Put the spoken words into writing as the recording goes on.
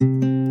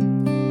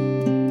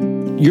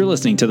You're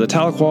listening to the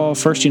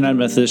Tahlequah First United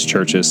Methodist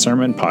Church's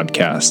Sermon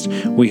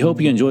Podcast. We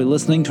hope you enjoy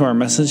listening to our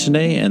message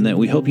today, and that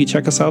we hope you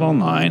check us out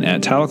online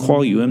at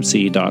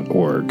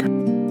tahlequahumc.org.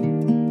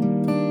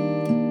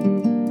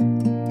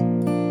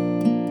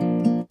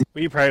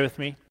 Will you pray with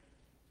me?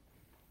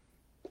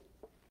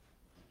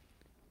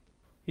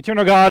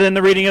 Eternal God, in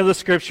the reading of the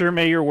Scripture,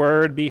 may your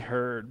word be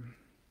heard.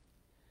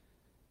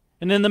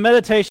 And in the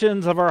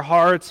meditations of our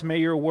hearts, may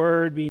your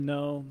word be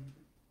known.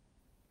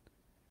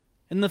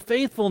 In the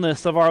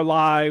faithfulness of our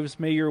lives,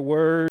 may your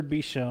word be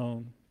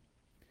shown.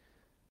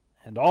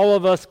 And all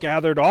of us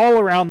gathered all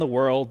around the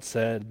world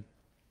said,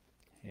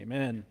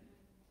 Amen.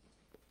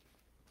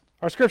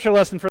 Our scripture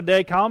lesson for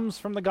today comes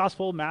from the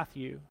Gospel of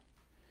Matthew,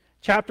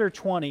 chapter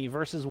 20,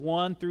 verses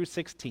 1 through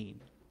 16.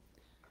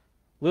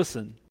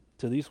 Listen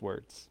to these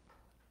words.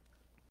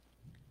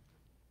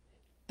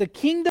 The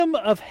kingdom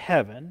of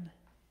heaven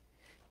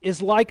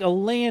is like a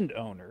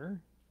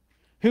landowner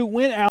who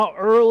went out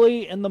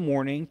early in the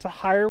morning to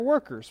hire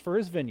workers for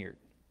his vineyard.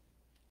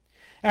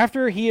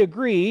 After he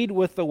agreed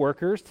with the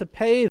workers to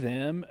pay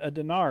them a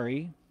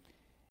denarii,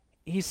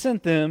 he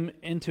sent them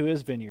into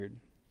his vineyard.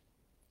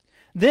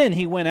 Then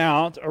he went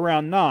out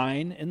around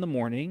 9 in the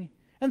morning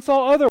and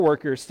saw other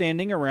workers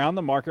standing around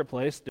the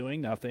marketplace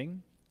doing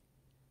nothing.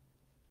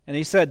 And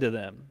he said to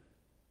them,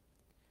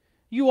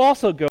 "You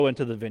also go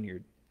into the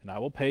vineyard, and I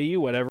will pay you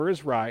whatever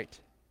is right."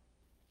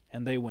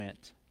 And they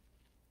went.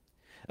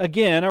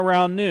 Again,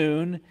 around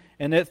noon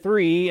and at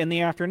 3 in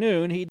the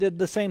afternoon, he did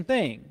the same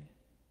thing.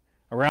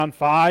 Around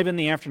 5 in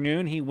the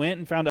afternoon, he went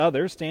and found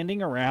others standing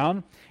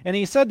around, and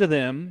he said to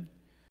them,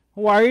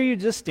 "Why are you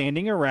just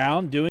standing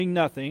around doing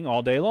nothing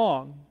all day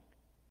long?"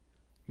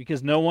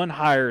 "Because no one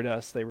hired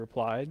us," they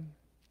replied.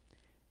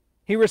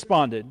 He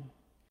responded,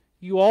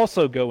 "You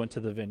also go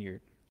into the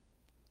vineyard."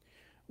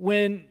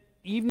 When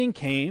evening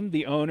came,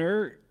 the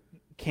owner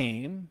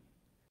came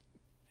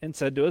and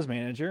said to his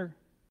manager,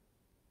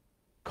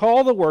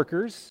 "Call the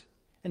workers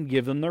and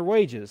give them their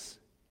wages,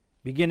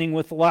 beginning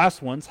with the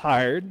last ones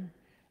hired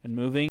and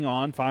moving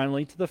on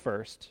finally to the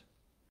first."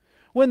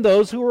 When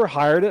those who were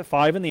hired at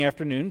 5 in the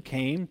afternoon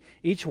came,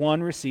 each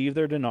one received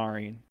their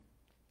denarii.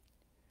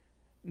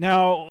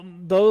 Now,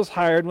 those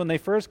hired when they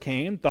first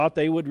came thought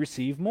they would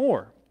receive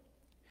more,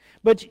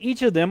 but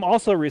each of them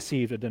also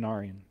received a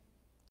denarius.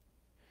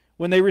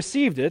 When they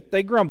received it,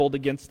 they grumbled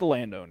against the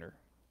landowner.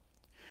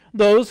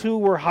 Those who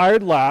were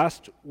hired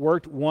last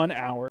worked 1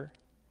 hour,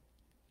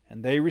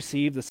 and they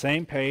received the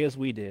same pay as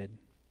we did,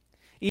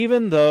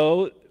 even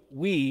though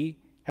we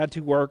had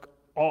to work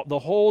the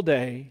whole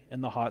day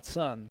in the hot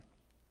sun.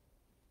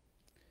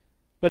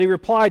 But he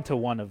replied to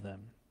one of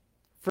them,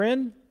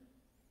 "Friend,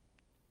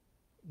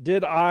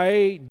 did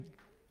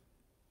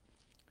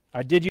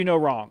you no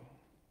wrong?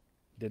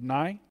 Didn't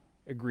I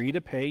agree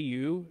to pay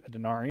you a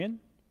denarius?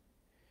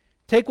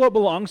 Take what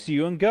belongs to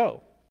you and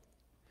go.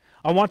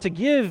 I want to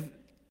give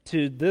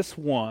to this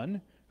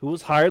one who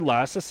was hired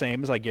last the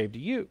same as I gave to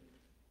you.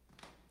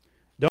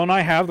 Don't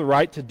I have the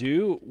right to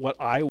do what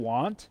I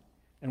want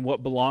and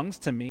what belongs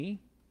to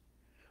me?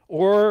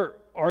 Or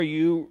are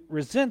you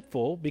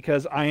resentful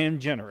because I am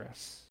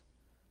generous?"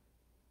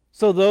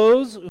 So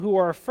those who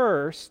are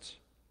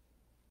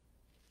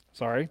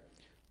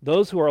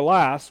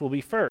last will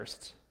be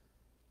first,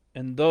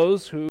 and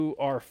those who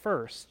are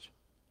first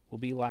will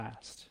be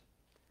last.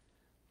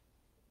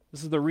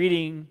 This is the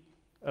reading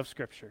of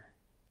Scripture.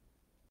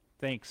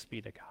 Thanks be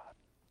to God.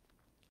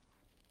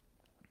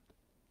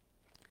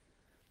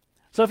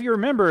 So if you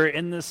remember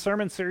in this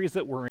sermon series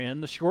that we're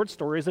in, The Short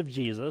Stories of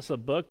Jesus, a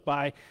book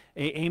by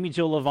Amy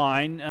Jill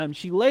Levine,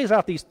 she lays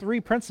out these 3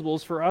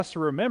 principles for us to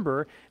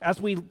remember as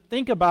we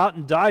think about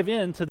and dive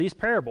into these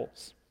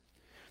parables.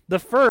 The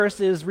first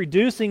is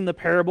reducing the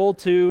parable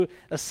to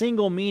a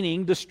single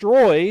meaning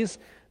destroys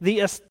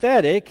the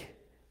aesthetic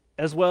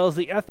as well as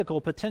the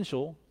ethical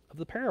potential of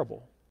the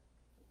parable.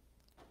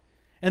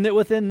 And that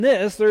within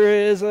this, there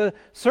is a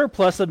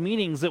surplus of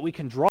meanings that we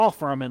can draw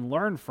from and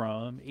learn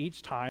from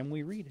each time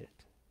we read it.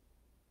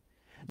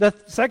 The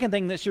second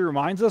thing that she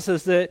reminds us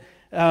is that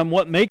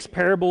what makes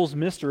parables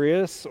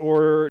mysterious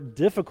or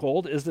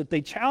difficult is that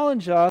they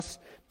challenge us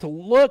to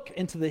look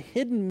into the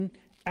hidden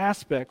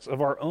aspects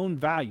of our own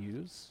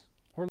values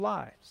or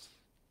lives.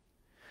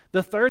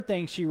 The third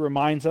thing she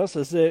reminds us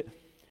is that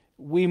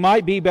we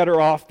might be better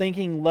off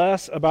thinking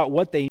less about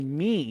what they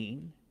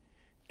mean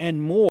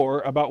and more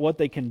about what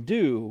they can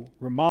do,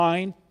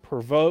 remind,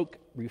 provoke,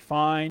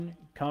 refine,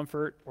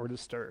 comfort, or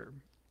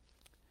disturb.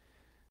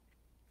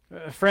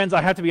 Friends,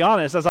 I have to be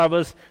honest, as I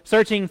was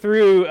searching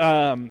through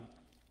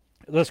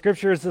the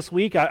scriptures this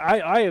week,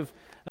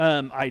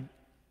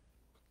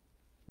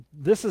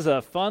 this is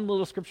a fun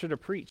little scripture to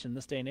preach in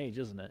this day and age,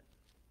 isn't it?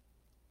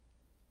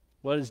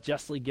 What is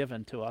justly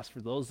given to us for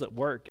those that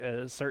work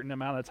a certain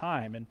amount of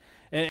time.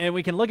 And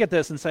we can look at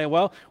this and say,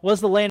 well,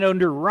 was the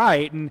landowner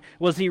right? And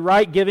was he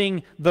right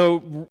giving the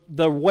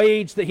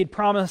wage that he'd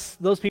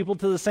promised those people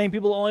to the same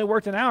people who only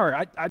worked an hour?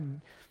 I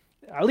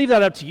leave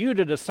that up to you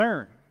to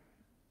discern.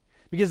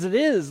 Because it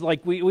is,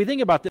 like we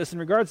think about this in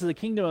regards to the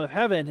kingdom of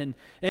heaven,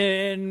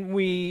 and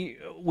we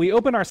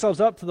open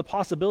ourselves up to the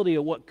possibility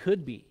of what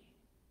could be,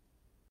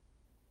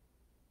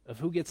 of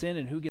who gets in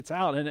and who gets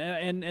out.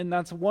 And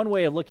that's one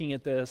way of looking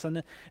at this.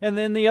 And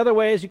then the other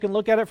way is you can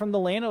look at it from the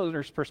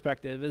landowner's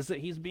perspective, is that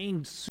he's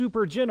being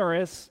super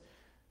generous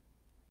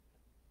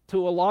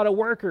to a lot of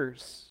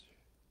workers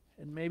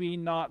and maybe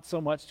not so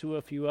much to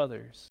a few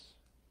others.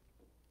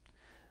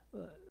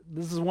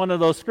 This is one of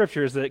those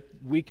scriptures that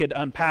we could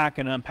unpack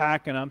and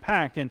unpack and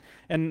unpack,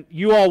 and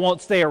you all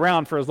won't stay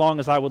around for as long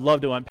as I would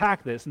love to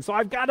unpack this. And so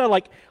I've got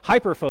to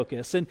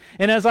hyper-focus. And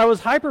as I was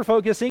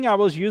hyper-focusing, I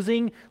was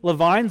using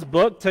Levine's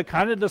book to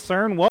kind of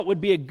discern what would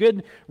be a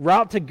good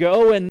route to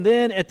go. And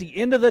then at the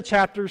end of the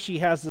chapter, she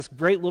has this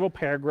great little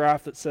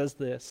paragraph that says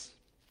this: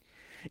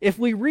 if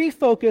we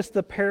refocus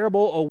the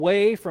parable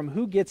away from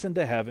who gets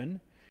into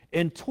heaven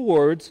and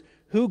towards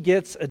who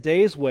gets a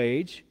day's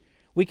wage,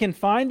 we can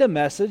find a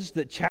message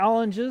that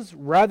challenges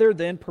rather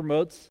than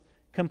promotes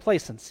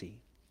complacency.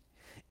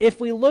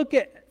 If we look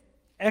at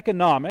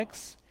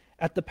economics,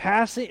 at the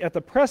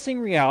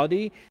pressing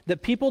reality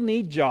that people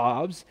need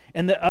jobs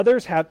and that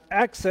others have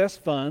excess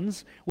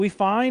funds, we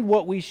find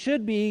what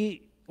should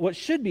be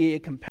a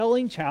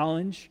compelling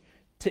challenge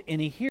to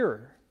any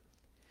hearer.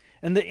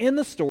 And in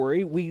the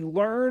story, we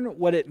learn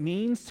what it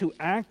means to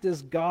act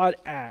as God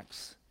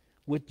acts,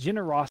 with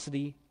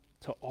generosity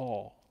to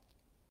all.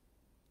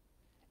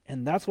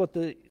 And that's what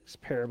these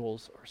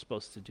parables are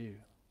supposed to do.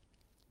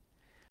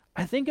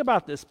 I think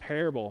about this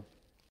parable,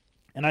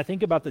 and I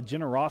think about the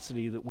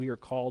generosity that we are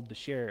called to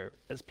share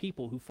as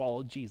people who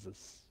follow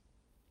Jesus.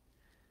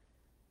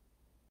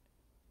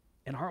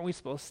 And aren't we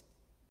supposed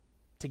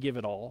to give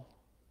it all,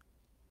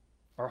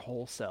 our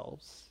whole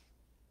selves,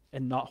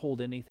 and not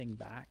hold anything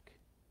back?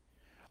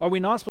 Are we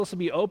not supposed to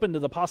be open to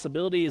the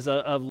possibilities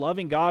of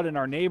loving God and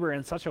our neighbor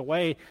in such a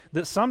way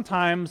that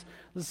sometimes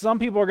some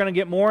people are going to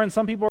get more and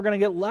some people are going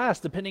to get less,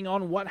 depending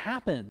on what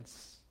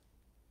happens?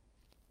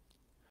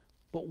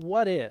 But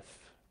what if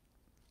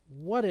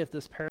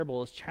this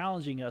parable is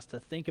challenging us to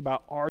think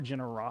about our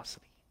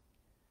generosity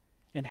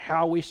and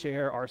how we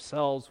share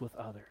ourselves with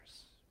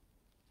others?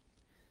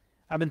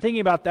 I've been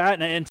thinking about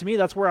that, and to me,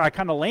 that's where I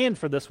kind of land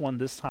for this one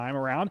this time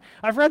around.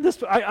 I've read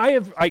this. I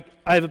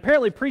have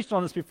apparently preached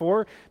on this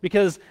before,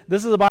 because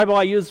this is the Bible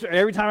I use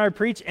every time I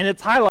preach, and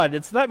it's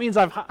highlighted. So that means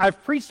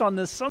I've preached on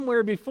this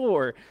somewhere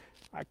before.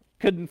 I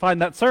couldn't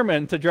find that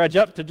sermon to dredge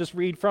up to just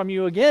read from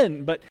you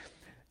again. But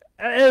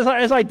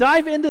as I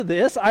dive into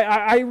this,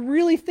 I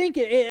really think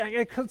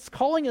it's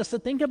calling us to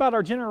think about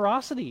our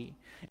generosity.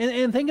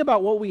 And think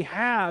about what we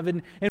have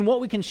and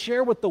what we can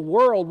share with the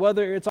world,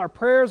 whether it's our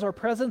prayers, our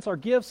presence, our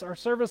gifts, our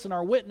service, and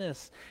our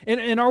witness.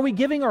 And are we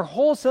giving our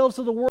whole selves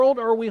to the world,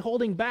 or are we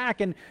holding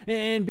back and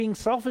being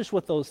selfish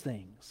with those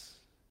things?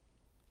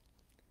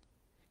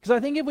 Because I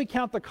think if we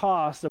count the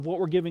cost of what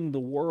we're giving the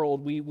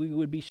world, we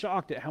would be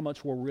shocked at how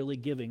much we're really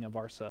giving of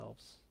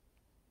ourselves.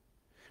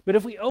 But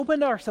if we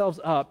opened ourselves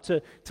up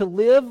to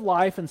live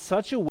life in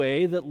such a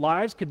way that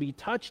lives could be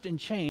touched and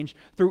changed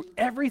through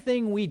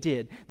everything we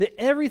did,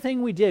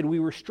 we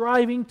were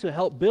striving to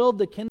help build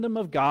the kingdom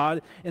of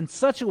God in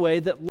such a way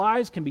that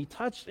lives can be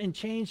touched and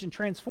changed and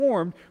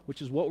transformed,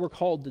 which is what we're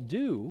called to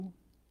do,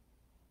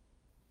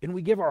 and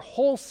we give our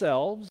whole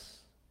selves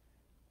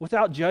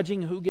without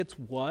judging who gets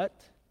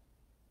what,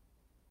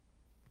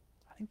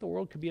 I think the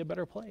world could be a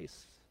better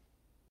place.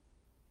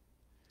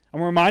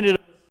 I'm reminded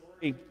of the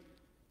story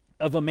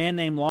of a man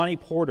named Lonnie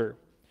Porter,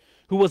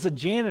 who was a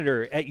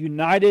janitor at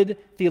United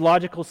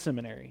Theological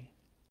Seminary.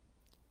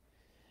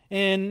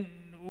 And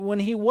when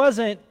he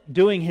wasn't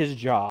doing his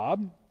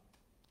job,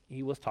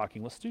 he was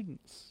talking with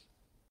students.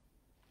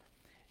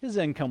 His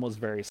income was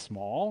very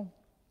small,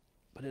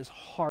 but his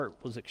heart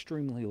was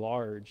extremely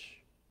large.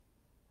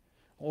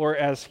 Or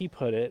as he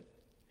put it,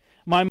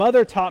 my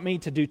mother taught me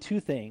to do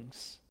two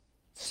things: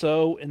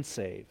 sow and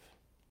save.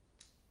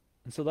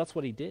 And so that's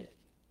what he did.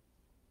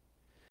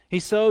 He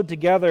sewed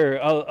together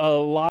a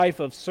life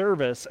of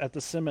service at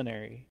the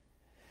seminary.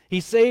 He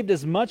saved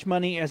as much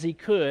money as he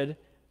could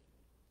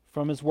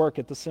from his work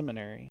at the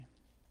seminary.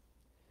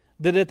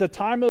 That at the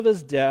time of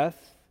his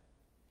death,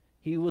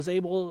 he was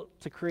able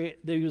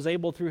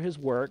through his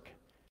work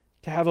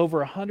to have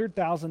over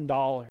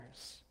 $100,000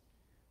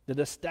 that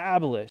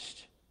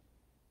established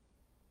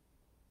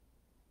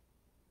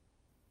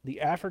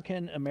the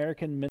African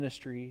American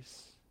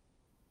Ministries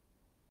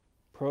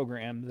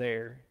program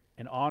there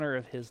in honor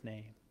of his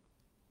name.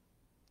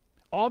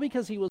 All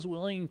because he was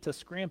willing to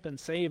scrimp and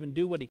save and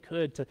do what he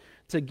could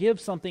to give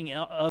something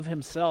of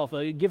himself,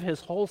 give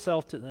his whole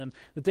self to them,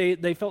 that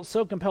they felt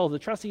so compelled, the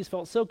trustees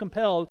felt so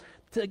compelled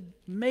to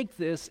make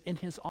this in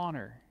his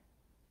honor.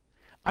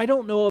 I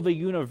don't know of a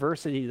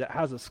university that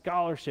has a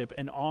scholarship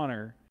in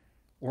honor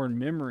or in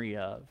memory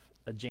of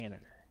a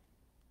janitor.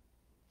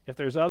 If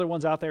there's other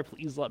ones out there,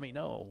 please let me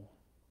know.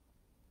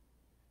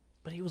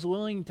 But he was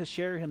willing to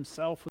share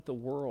himself with the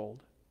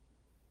world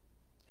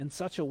in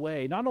such a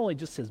way, not only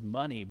just his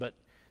money, but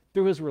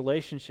through his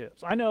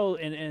relationships. I know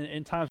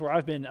in times where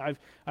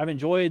I've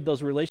enjoyed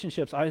those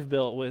relationships I've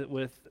built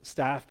with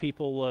staff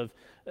people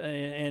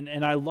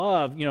and I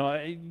love,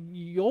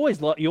 you always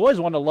want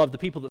to love the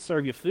people that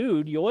serve you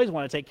food. You always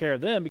want to take care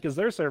of them because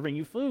they're serving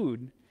you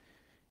food.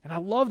 And I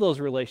love those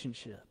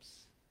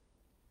relationships.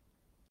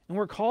 And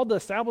we're called to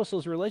establish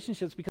those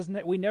relationships because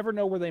we never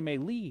know where they may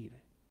lead.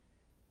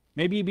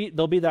 Maybe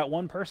there'll be that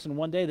one person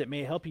one day that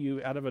may help you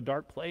out of a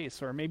dark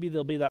place, or maybe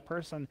there'll be that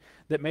person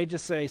that may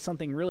just say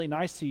something really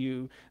nice to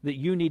you that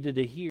you needed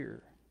to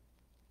hear.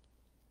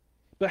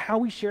 But how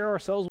we share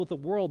ourselves with the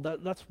world,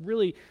 that's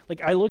really,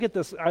 like, I look at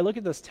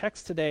this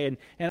text today,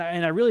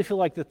 and I really feel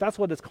like that's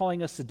what it's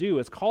calling us to do.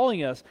 It's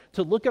calling us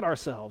to look at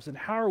ourselves and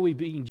how are we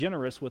being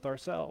generous with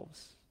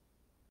ourselves?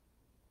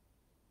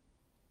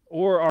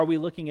 Or are we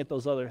looking at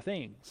those other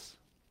things?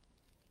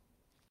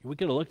 We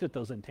could have looked at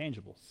those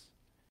intangibles.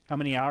 How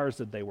many hours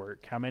did they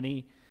work? How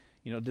many,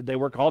 did they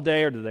work all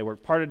day, or did they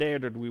work part of the day, or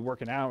did we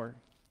work an hour?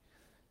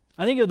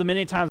 I think of the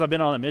many times I've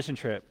been on a mission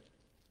trip.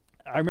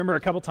 I remember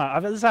a couple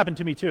times, this happened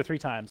to me 2 or 3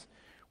 times,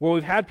 where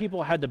we've had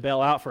people had to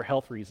bail out for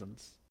health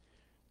reasons.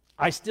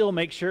 I still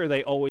make sure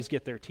they always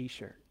get their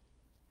t-shirt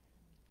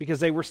because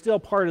they were still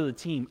part of the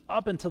team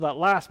up until that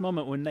last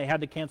moment when they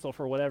had to cancel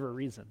for whatever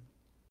reason.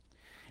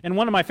 And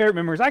one of my favorite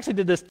memories, I actually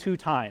did this 2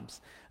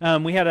 times.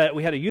 We had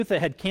a youth that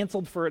had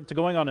canceled to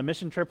going on a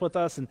mission trip with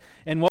us,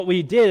 and what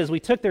we did is we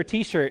took their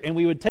t-shirt and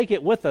we would take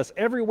it with us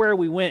everywhere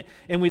we went,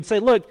 and we'd say,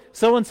 look,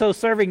 so-and-so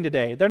serving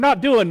today. They're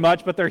not doing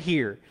much, but they're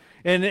here.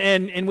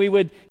 And we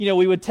would,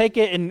 we would take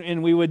it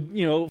and we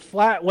would,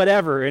 flat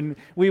whatever, and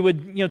we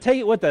would, take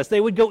it with us.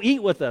 They would go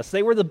eat with us.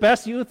 They were the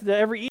best youth to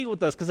ever eat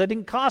with us because they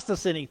didn't cost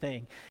us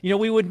anything.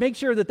 We would make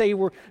sure that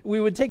we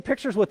would take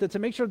pictures with it to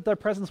make sure that their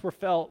presence were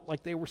felt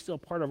like they were still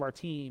part of our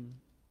team,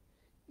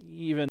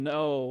 even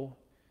though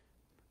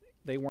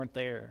they weren't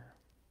there.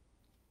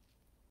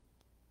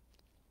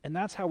 And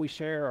that's how we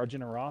share our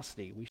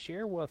generosity. We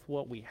share with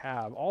what we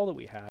have, all that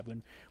we have,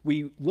 and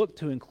we look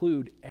to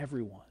include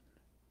everyone,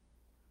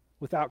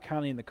 without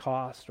counting the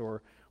cost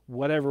or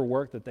whatever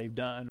work that they've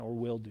done or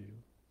will do.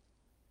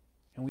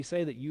 And we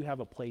say that you have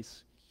a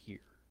place here.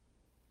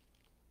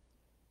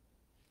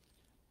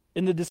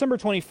 In the December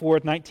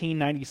 24th,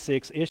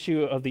 1996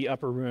 issue of The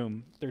Upper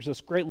Room, there's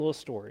this great little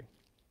story.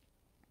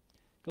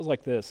 It goes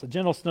like this. A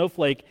gentle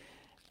snowflake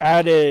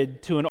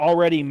added to an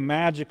already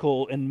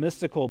magical and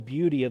mystical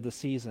beauty of the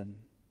season.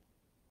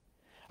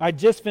 I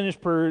just finished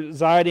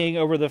presiding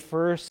over the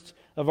first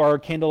of our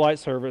candlelight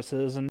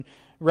services, and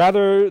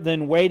rather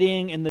than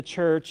waiting in the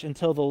church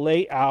until the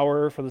late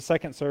hour for the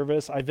second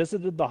service, I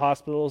visited the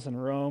hospitals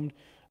and roamed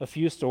a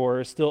few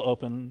stores still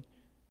open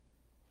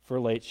for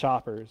late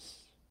shoppers.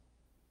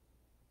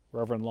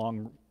 Reverend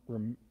Long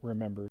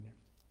remembered.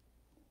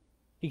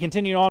 He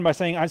continued on by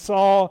saying, I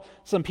saw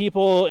some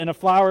people in a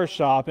flower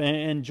shop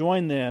and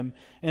joined them,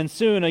 and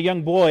soon a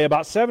young boy,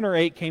 about 7 or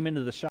 8, came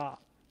into the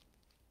shop.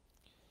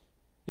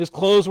 His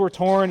clothes were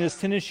torn, his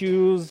tennis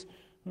shoes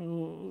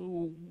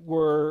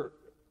were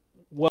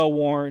well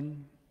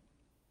worn.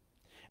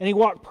 And he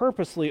walked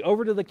purposely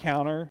over to the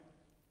counter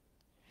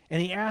and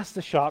he asked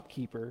the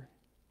shopkeeper,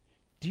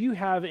 do you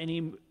have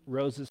any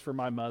roses for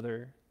my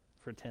mother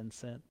for 10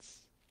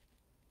 cents?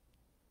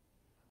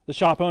 The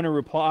shop owner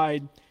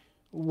replied,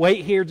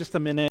 wait here just a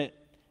minute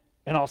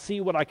and I'll see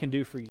what I can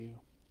do for you.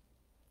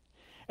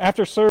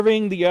 After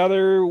serving the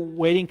other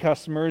waiting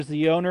customers,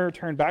 the owner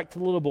turned back to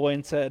the little boy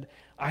and said,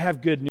 I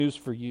have good news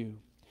for you.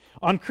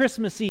 On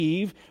Christmas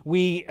Eve,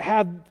 we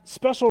had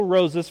special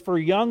roses for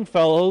young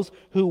fellows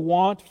who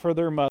want for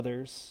their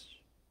mothers.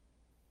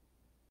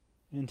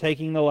 And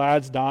taking the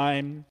lad's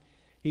dime,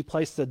 he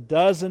placed a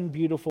dozen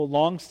beautiful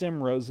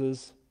long-stem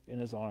roses in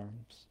his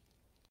arms.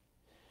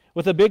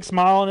 With a big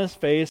smile on his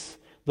face,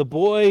 the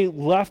boy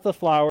left the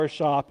flower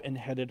shop and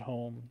headed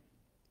home.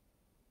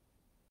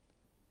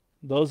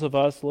 Those of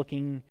us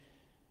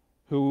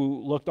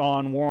who looked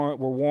on were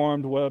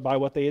warmed by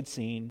what they had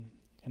seen.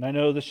 And I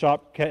know the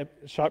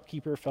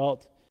shopkeeper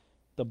felt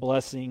the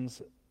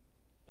blessings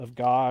of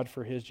God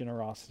for his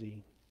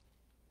generosity.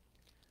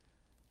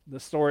 The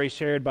story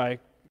shared by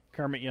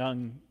Kermit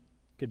Young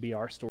could be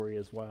our story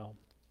as well.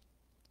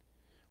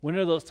 When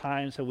are those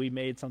times have we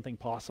made something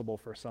possible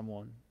for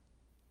someone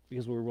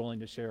because we were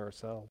willing to share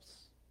ourselves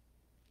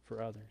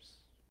for others?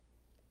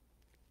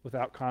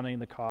 Without counting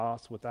the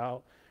cost,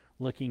 without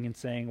looking and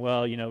saying,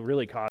 well,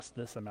 really costs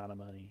this amount of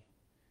money.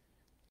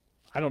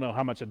 I don't know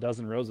how much a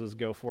dozen roses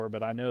go for,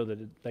 but I know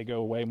that they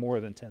go way more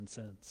than 10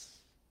 cents.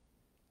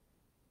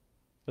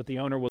 But the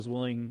owner was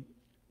willing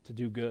to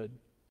do good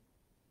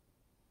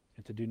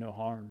and to do no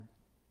harm.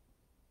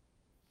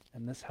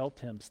 And this helped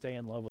him stay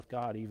in love with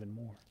God even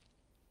more.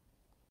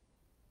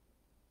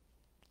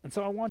 And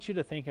so I want you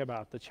to think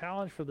about the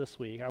challenge for this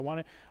week. I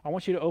want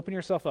you to open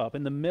yourself up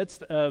in the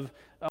midst of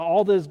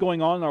all that is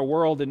going on in our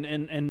world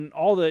and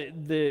all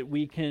that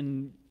we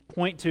can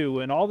point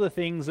to and all the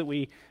things that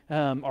we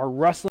are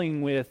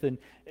wrestling with. And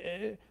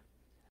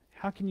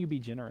how can you be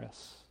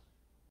generous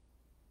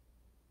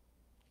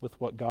with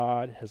what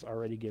God has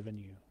already given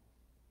you?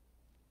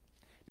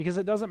 Because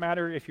it doesn't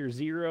matter if you're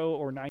 0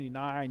 or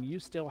 99, you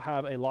still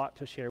have a lot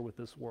to share with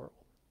this world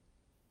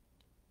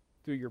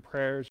through your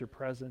prayers, your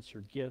presence,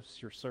 your gifts,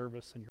 your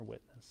service, and your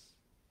witness.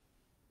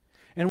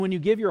 And when you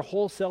give your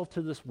whole self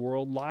to this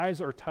world,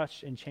 lives are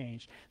touched and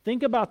changed.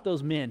 Think about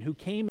those men who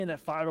came in at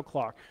 5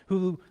 o'clock,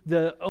 who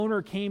the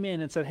owner came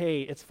in and said,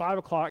 hey, it's 5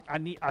 o'clock.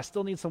 I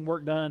still need some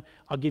work done.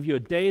 I'll give you a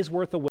day's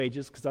worth of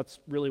wages, because that's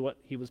really what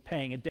he was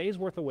paying. A day's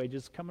worth of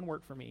wages. Come and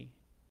work for me.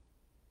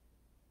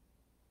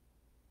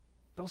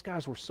 Those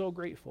guys were so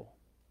grateful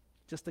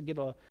just to get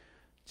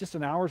just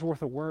an hour's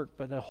worth of work,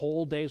 but a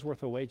whole day's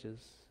worth of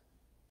wages.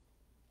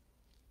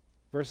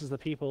 Versus the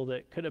people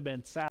that could have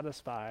been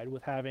satisfied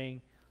with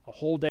having a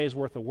whole day's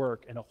worth of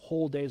work and a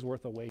whole day's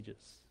worth of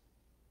wages.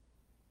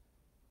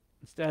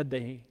 Instead,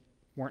 they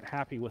weren't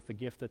happy with the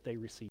gift that they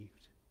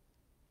received.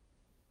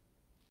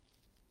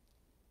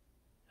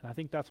 And I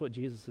think that's what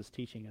Jesus is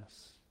teaching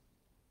us,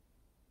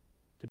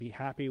 to be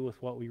happy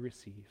with what we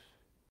receive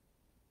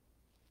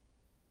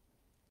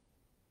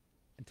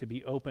and to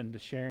be open to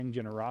sharing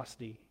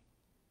generosity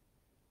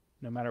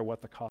no matter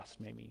what the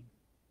cost may mean.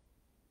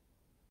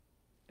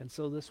 And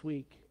so this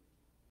week,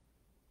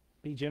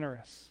 be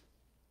generous.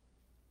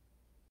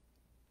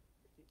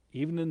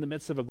 Even in the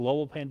midst of a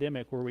global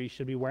pandemic where we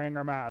should be wearing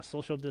our masks,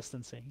 social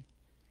distancing,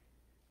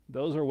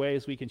 those are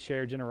ways we can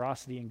share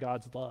generosity and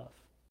God's love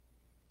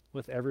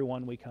with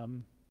everyone we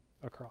come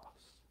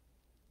across.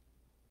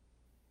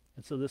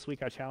 And so this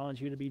week I challenge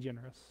you to be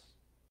generous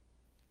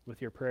with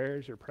your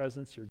prayers, your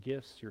presence, your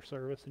gifts, your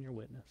service, and your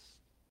witness.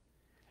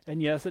 And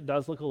yes, it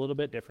does look a little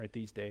bit different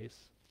these days.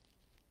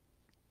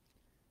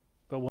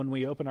 But when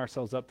we open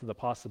ourselves up to the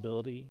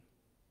possibility,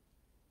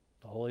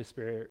 the Holy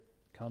Spirit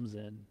comes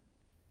in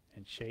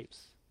and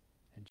shapes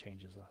and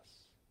changes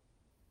us.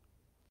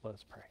 Let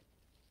us pray.